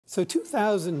So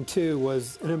 2002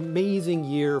 was an amazing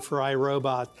year for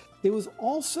iRobot. It was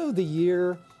also the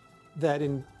year that,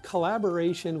 in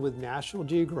collaboration with National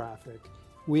Geographic,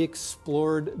 we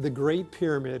explored the Great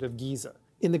Pyramid of Giza.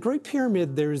 In the Great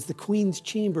Pyramid, there's the Queen's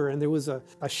Chamber, and there was a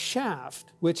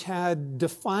shaft which had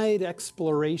defied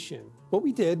exploration. What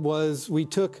we did was we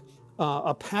took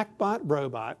a PackBot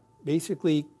robot,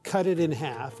 basically cut it in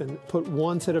half and put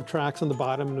one set of tracks on the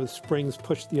bottom, and with springs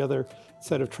pushed the other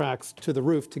set of tracks to the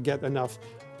roof to get enough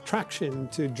traction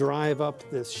to drive up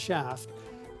this shaft.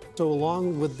 So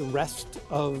along with the rest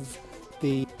of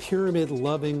the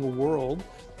pyramid-loving world,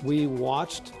 we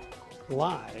watched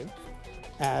live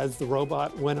as the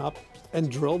robot went up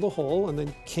and drilled a hole and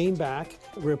then came back,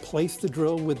 replaced the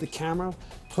drill with the camera,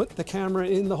 put the camera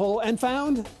in the hole, and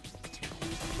found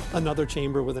another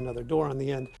chamber with another door on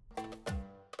the end.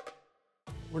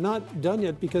 We're not done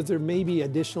yet because there may be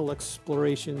additional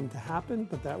exploration to happen,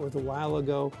 but that was a while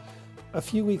ago. A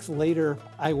few weeks later,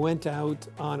 I went out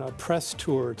on a press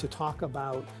tour to talk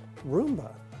about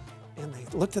Roomba. And they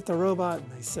looked at the robot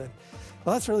and they said,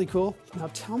 well, that's really cool. Now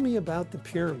tell me about the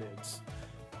pyramids.